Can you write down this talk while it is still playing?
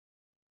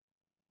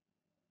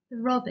The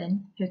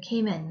Robin Who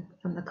Came In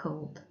from the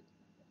Cold.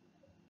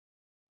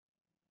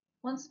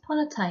 Once upon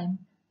a time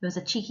there was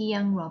a cheeky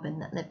young robin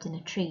that lived in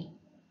a tree.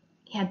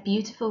 He had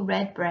beautiful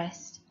red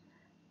breast,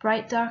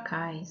 bright dark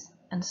eyes,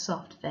 and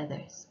soft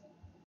feathers.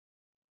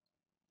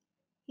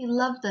 He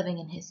loved living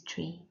in his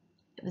tree.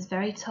 It was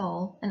very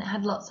tall and it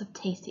had lots of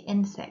tasty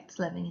insects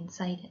living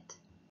inside it.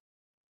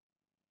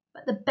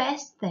 But the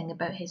best thing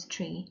about his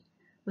tree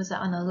was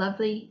that on a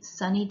lovely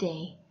sunny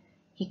day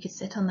he could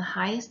sit on the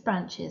highest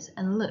branches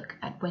and look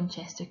at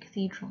Winchester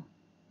Cathedral.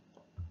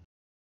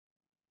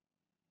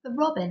 The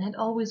robin had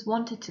always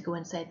wanted to go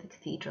inside the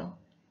cathedral.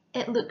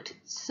 It looked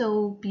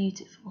so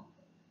beautiful,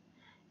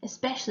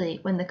 especially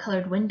when the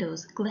coloured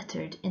windows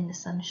glittered in the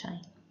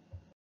sunshine.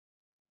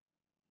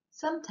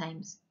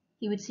 Sometimes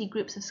he would see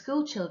groups of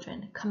school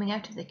children coming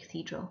out of the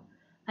cathedral,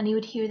 and he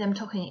would hear them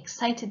talking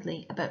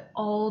excitedly about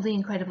all the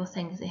incredible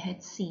things they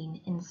had seen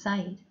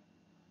inside.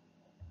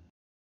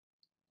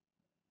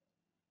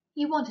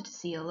 He wanted to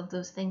see all of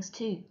those things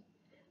too,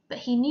 but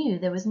he knew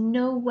there was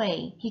no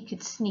way he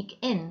could sneak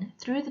in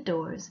through the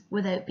doors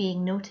without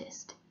being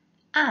noticed,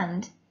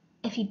 and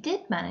if he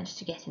did manage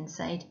to get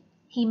inside,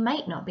 he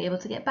might not be able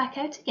to get back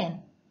out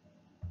again.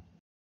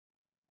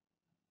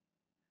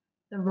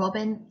 The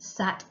robin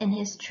sat in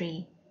his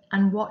tree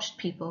and watched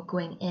people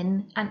going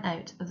in and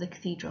out of the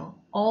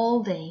cathedral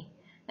all day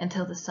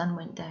until the sun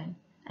went down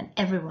and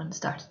everyone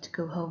started to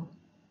go home.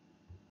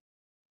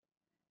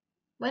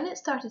 When it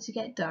started to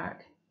get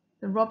dark,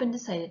 the robin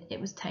decided it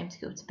was time to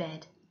go to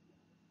bed.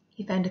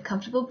 He found a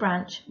comfortable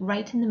branch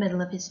right in the middle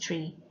of his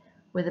tree,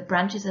 where the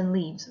branches and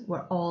leaves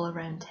were all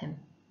around him.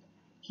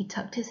 He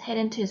tucked his head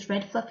into his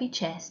red fluffy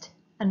chest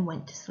and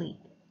went to sleep.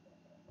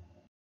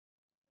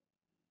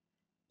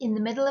 In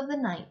the middle of the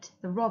night,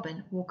 the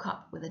robin woke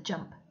up with a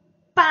jump.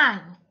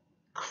 Bang!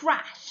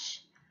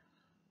 Crash!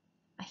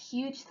 A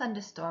huge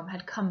thunderstorm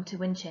had come to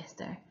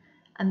Winchester,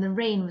 and the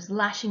rain was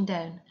lashing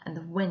down and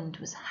the wind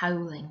was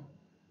howling.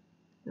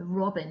 The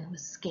robin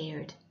was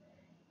scared.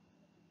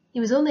 He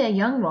was only a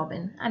young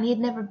robin and he had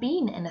never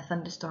been in a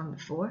thunderstorm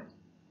before.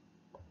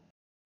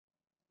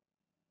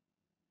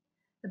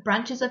 The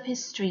branches of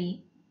his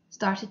tree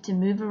started to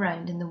move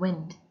around in the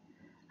wind,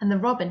 and the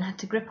robin had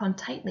to grip on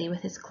tightly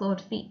with his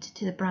clawed feet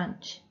to the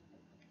branch.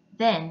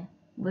 Then,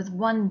 with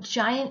one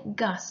giant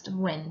gust of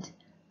wind,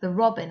 the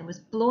robin was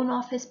blown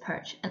off his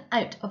perch and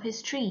out of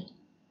his tree.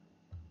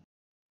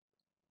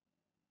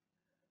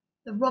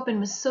 The robin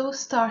was so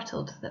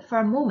startled that for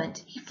a moment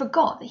he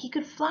forgot that he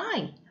could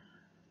fly.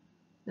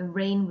 The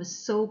rain was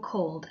so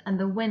cold and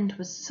the wind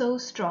was so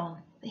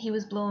strong that he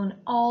was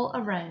blown all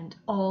around,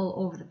 all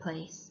over the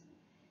place.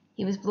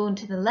 He was blown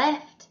to the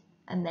left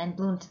and then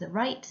blown to the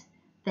right,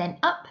 then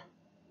up,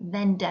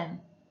 then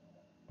down.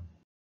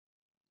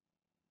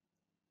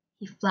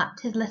 He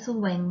flapped his little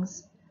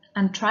wings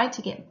and tried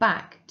to get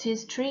back to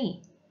his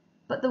tree,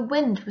 but the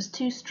wind was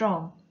too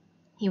strong.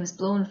 He was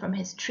blown from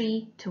his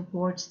tree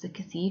towards the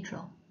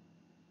cathedral.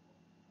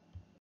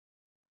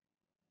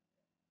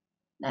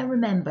 Now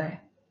remember,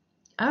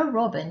 our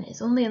robin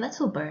is only a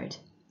little bird,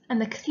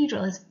 and the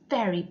cathedral is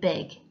very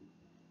big.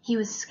 He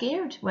was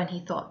scared when he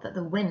thought that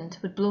the wind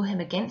would blow him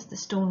against the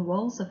stone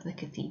walls of the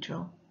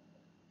cathedral.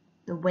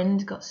 The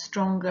wind got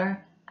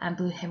stronger and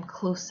blew him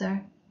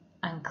closer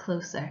and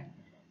closer,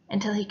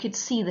 until he could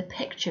see the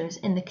pictures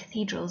in the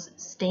cathedral's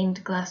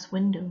stained glass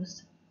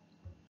windows.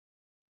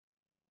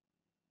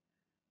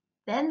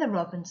 Then the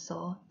robin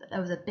saw that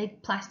there was a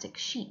big plastic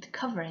sheet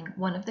covering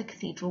one of the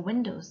cathedral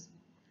windows.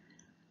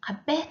 I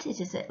bet it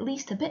is at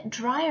least a bit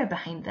drier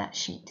behind that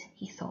sheet,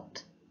 he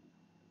thought.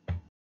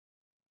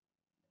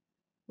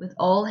 With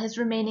all his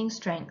remaining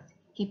strength,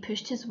 he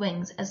pushed his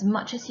wings as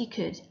much as he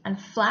could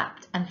and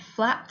flapped and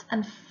flapped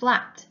and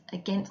flapped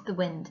against the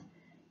wind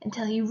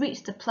until he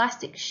reached the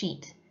plastic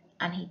sheet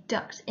and he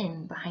ducked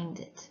in behind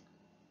it.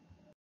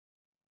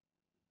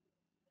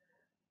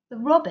 The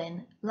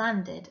robin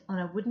landed on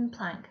a wooden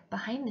plank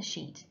behind the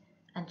sheet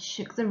and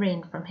shook the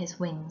rain from his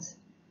wings.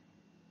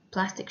 The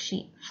plastic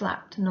sheet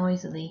flapped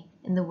noisily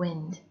in the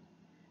wind,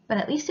 but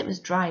at least it was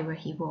dry where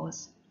he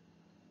was.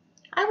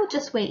 I will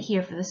just wait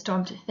here for the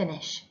storm to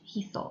finish,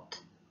 he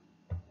thought.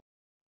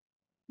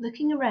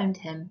 Looking around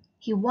him,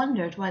 he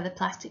wondered why the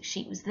plastic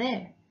sheet was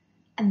there,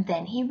 and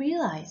then he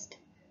realized.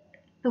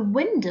 The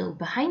window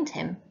behind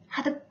him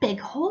had a big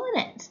hole in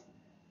it.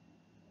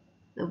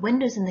 The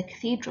windows in the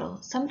cathedral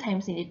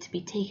sometimes needed to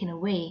be taken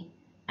away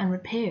and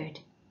repaired,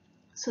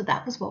 so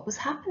that was what was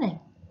happening.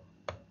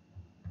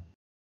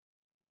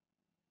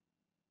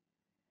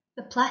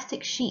 The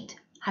plastic sheet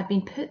had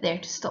been put there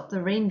to stop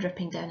the rain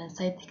dripping down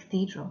inside the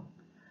cathedral.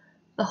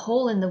 The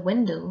hole in the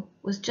window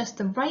was just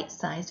the right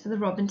size for the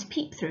robin to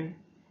peep through.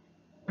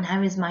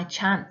 Now is my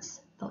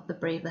chance, thought the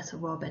brave little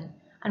robin,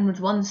 and with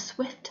one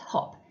swift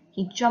hop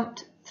he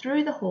jumped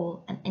through the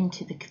hole and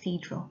into the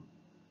cathedral.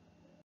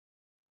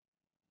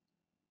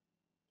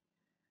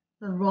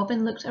 The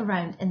robin looked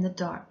around in the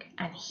dark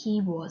and he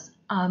was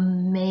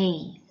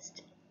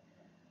amazed.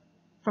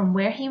 From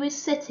where he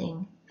was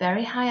sitting,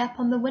 very high up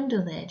on the window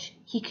ledge,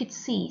 he could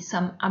see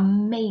some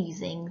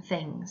amazing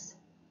things.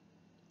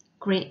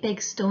 great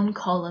big stone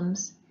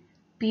columns,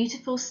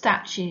 beautiful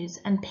statues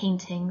and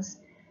paintings,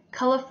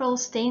 colourful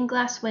stained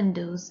glass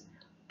windows,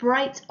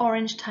 bright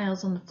orange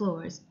tiles on the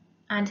floors,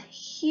 and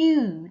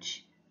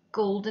huge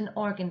golden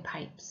organ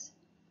pipes.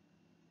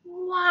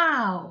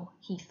 Wow,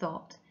 he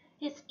thought,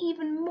 it's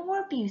even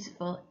more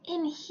beautiful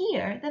in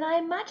here than I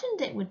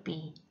imagined it would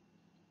be.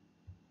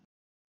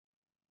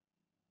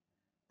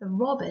 The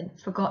robin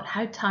forgot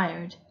how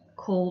tired,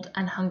 cold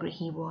and hungry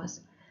he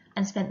was,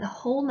 and spent the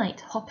whole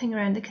night hopping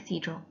around the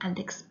cathedral and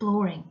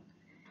exploring.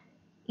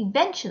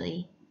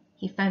 Eventually,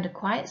 he found a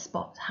quiet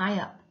spot high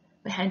up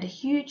behind a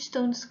huge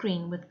stone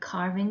screen with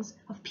carvings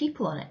of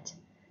people on it,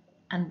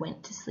 and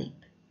went to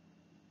sleep.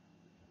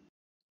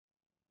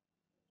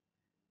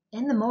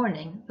 In the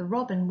morning, the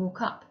robin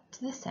woke up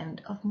to the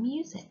sound of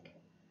music.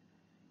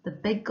 The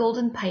big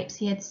golden pipes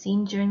he had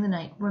seen during the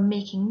night were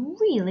making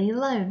really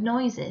loud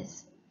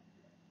noises.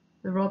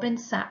 The robin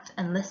sat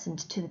and listened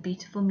to the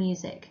beautiful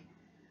music,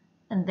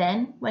 and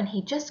then, when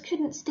he just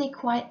couldn't stay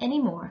quiet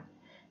anymore,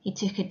 he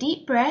took a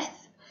deep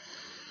breath,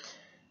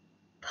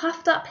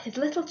 puffed up his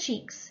little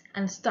cheeks,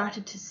 and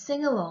started to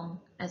sing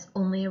along as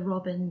only a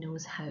robin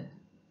knows how.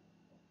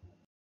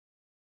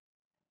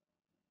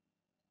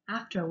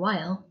 After a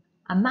while,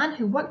 a man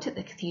who worked at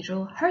the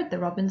cathedral heard the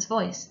robin's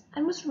voice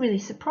and was really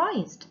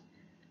surprised.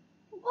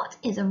 "What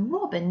is a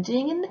robin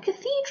doing in the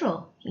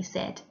cathedral?" he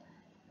said.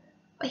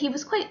 But he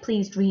was quite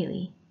pleased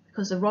really,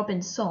 because the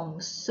robin's song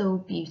was so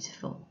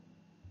beautiful.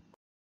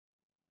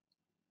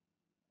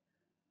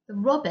 The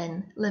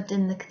robin lived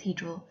in the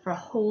cathedral for a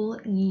whole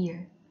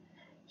year.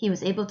 He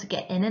was able to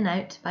get in and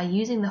out by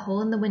using the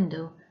hole in the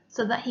window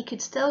so that he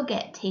could still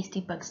get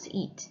tasty bugs to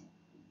eat.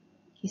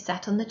 He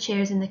sat on the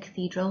chairs in the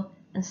cathedral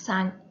and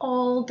sang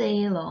all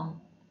day long.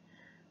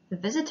 The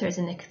visitors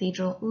in the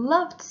cathedral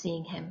loved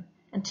seeing him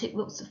and took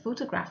lots of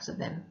photographs of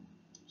him.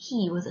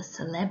 He was a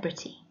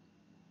celebrity.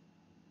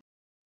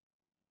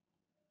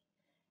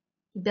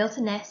 He built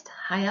a nest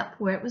high up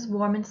where it was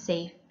warm and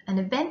safe, and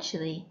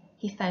eventually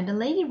he found a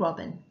lady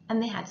robin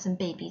and they had some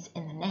babies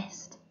in the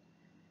nest.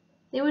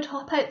 They would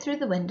hop out through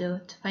the window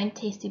to find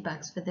tasty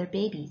bugs for their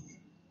babies.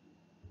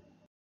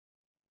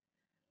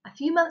 A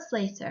few months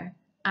later,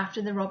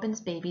 after the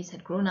robin's babies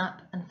had grown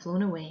up and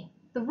flown away,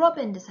 the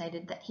robin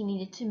decided that he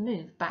needed to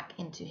move back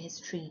into his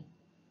tree.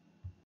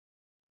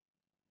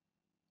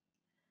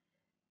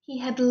 He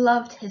had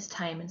loved his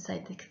time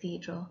inside the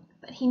cathedral,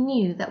 but he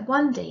knew that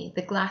one day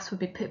the glass would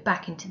be put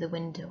back into the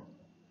window.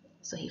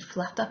 So he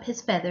fluffed up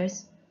his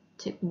feathers,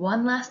 took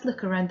one last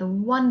look around the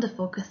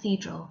wonderful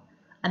cathedral,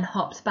 and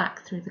hopped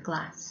back through the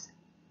glass.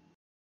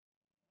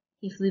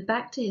 He flew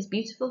back to his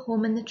beautiful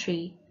home in the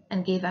tree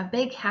and gave a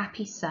big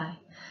happy sigh.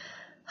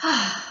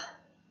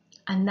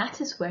 And that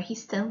is where he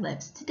still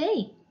lives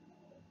today.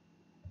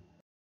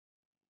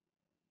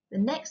 The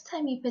next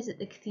time you visit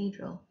the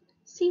cathedral,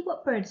 see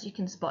what birds you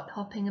can spot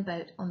hopping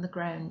about on the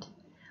ground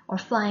or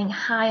flying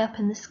high up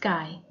in the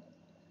sky.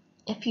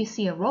 If you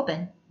see a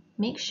robin,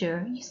 make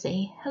sure you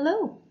say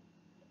hello.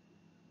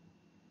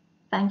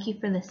 Thank you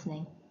for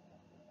listening.